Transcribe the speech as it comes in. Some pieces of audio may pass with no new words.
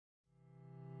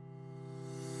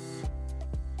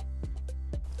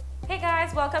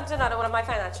guys, welcome to another one of my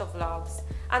financial vlogs.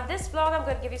 And this vlog I'm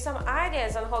going to give you some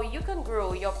ideas on how you can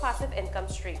grow your passive income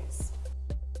streams.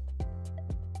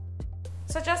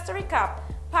 So just to recap,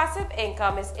 passive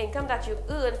income is income that you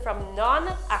earn from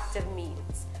non-active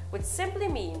means, which simply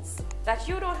means that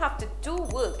you don't have to do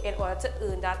work in order to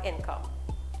earn that income.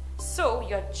 So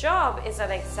your job is an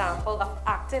example of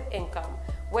active income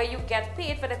where you get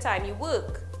paid for the time you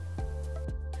work.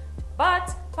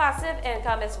 But passive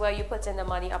income is where you put in the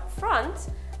money up front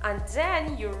and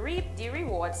then you reap the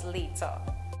rewards later.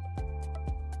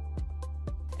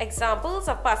 Examples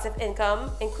of passive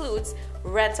income includes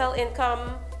rental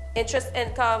income, interest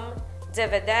income,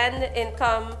 dividend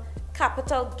income,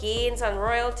 capital gains and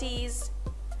royalties.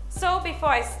 So before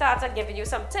I start on giving you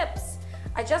some tips,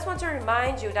 I just want to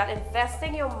remind you that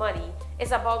investing your money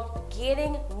is about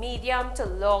gaining medium to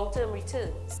long-term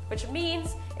returns, which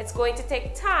means it's going to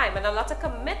take time and a lot of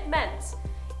commitment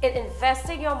in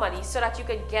investing your money so that you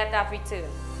can get that return.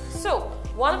 So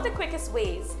one of the quickest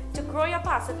ways to grow your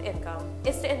passive income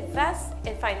is to invest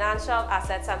in financial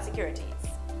assets and securities.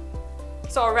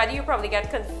 So already you probably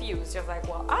get confused. You're like,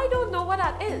 well, I don't know what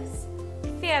that is.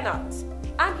 Fear not.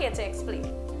 I'm here to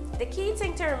explain. The key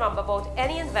thing to remember about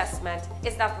any investment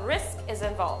is that risk is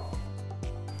involved.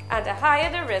 And the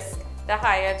higher the risk, the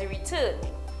higher the return.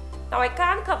 Now I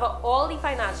can't cover all the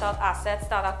financial assets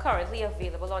that are currently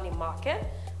available on the market,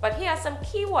 but here are some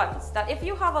key ones that if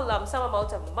you have a lump sum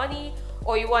amount of money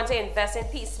or you want to invest in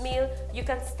piecemeal, you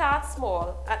can start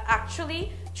small and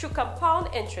actually, through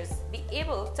compound interest, be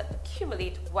able to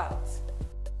accumulate wealth.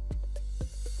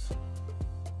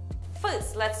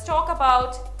 First, let's talk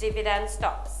about dividend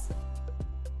stocks.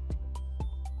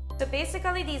 So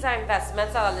basically, these are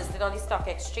investments that are listed on the stock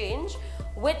exchange,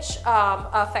 which are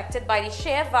affected by the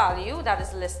share value that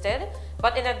is listed.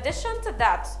 But in addition to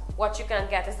that, what you can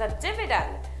get is a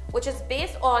dividend, which is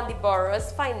based on the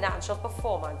borrower's financial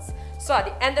performance. So at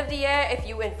the end of the year, if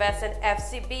you invest in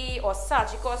FCB or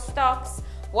Sagicor stocks,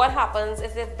 what happens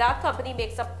is if that company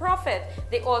makes a profit,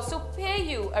 they also pay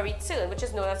you a return, which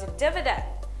is known as a dividend.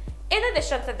 In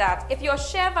addition to that, if your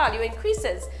share value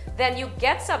increases, then you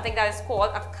get something that is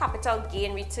called a capital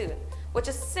gain return, which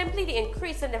is simply the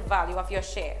increase in the value of your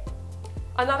share.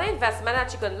 Another investment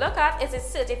that you can look at is a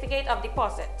certificate of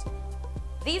deposit.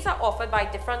 These are offered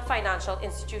by different financial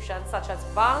institutions such as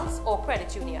banks or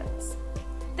credit unions.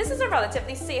 This is a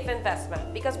relatively safe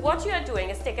investment because what you are doing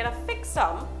is taking a fixed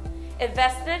sum,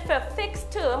 investing it for a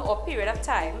fixed term or period of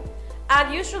time,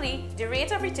 and usually the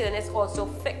rate of return is also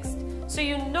fixed. So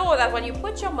you know that when you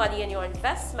put your money in your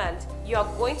investment, you are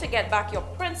going to get back your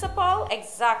principal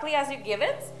exactly as you give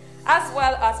it, as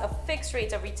well as a fixed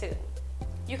rate of return.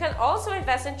 You can also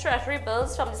invest in treasury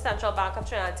bills from the Central Bank of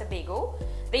Trinidad and Tobago.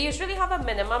 They usually have a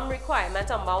minimum requirement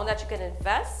amount that you can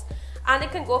invest, and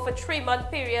it can go for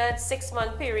 3-month period,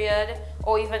 6-month period,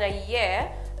 or even a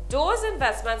year. Those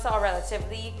investments are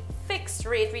relatively fixed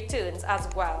rate returns as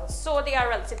well, so they are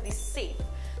relatively safe.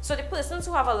 So the persons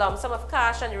who have a lump sum of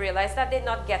cash and realize that they're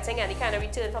not getting any kind of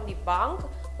return from the bank,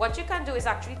 what you can do is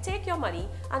actually take your money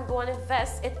and go and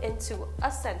invest it into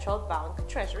a central bank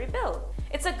treasury bill.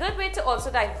 It's a good way to also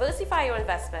diversify your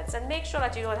investments and make sure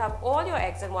that you don't have all your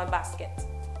eggs in one basket.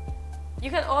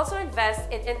 You can also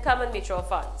invest in income and mutual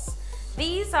funds.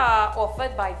 These are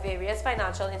offered by various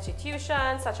financial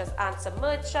institutions such as Answer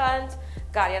Merchant,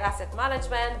 Guardian Asset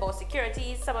Management, Bow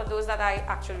Securities, some of those that I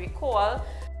actually recall.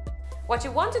 What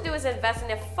you want to do is invest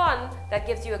in a fund that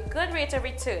gives you a good rate of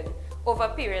return over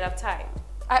a period of time.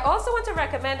 I also want to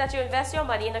recommend that you invest your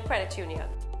money in a credit union.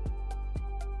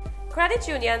 Credit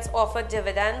unions offer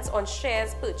dividends on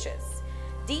shares purchased.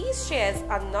 These shares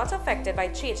are not affected by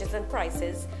changes in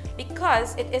prices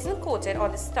because it isn't quoted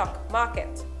on the stock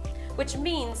market, which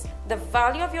means the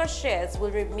value of your shares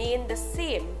will remain the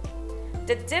same.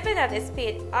 The dividend is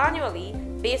paid annually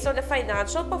based on the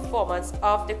financial performance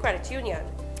of the credit union.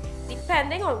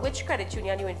 Depending on which credit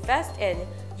union you invest in,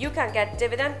 you can get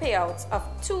dividend payouts of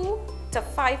 2 to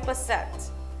 5%,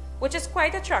 which is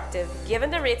quite attractive given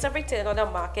the rates of return on the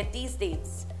market these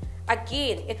days.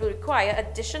 Again, it will require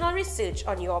additional research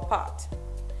on your part.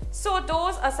 So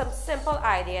those are some simple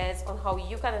ideas on how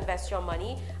you can invest your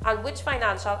money and which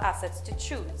financial assets to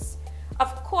choose.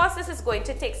 Of course, this is going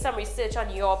to take some research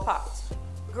on your part.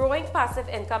 Growing passive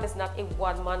income is not a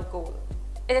one-month goal.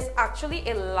 It is actually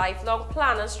a lifelong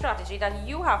plan and strategy that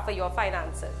you have for your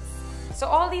finances. So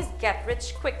all these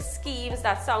get-rich-quick schemes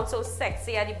that sound so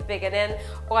sexy at the beginning,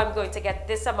 oh, I'm going to get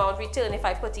this amount return if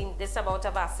I put in this amount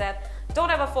of asset, don't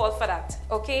ever fall for that,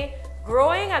 okay?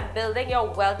 Growing and building your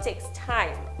wealth takes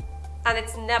time, and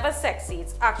it's never sexy.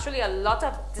 It's actually a lot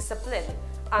of discipline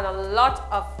and a lot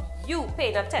of you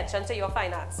paying attention to your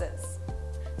finances.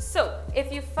 So,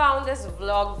 if you found this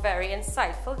vlog very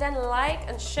insightful, then like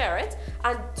and share it,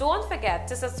 and don't forget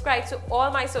to subscribe to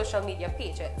all my social media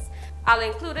pages. I'll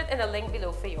include it in the link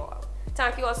below for you all.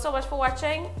 Thank you all so much for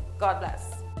watching. God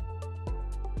bless.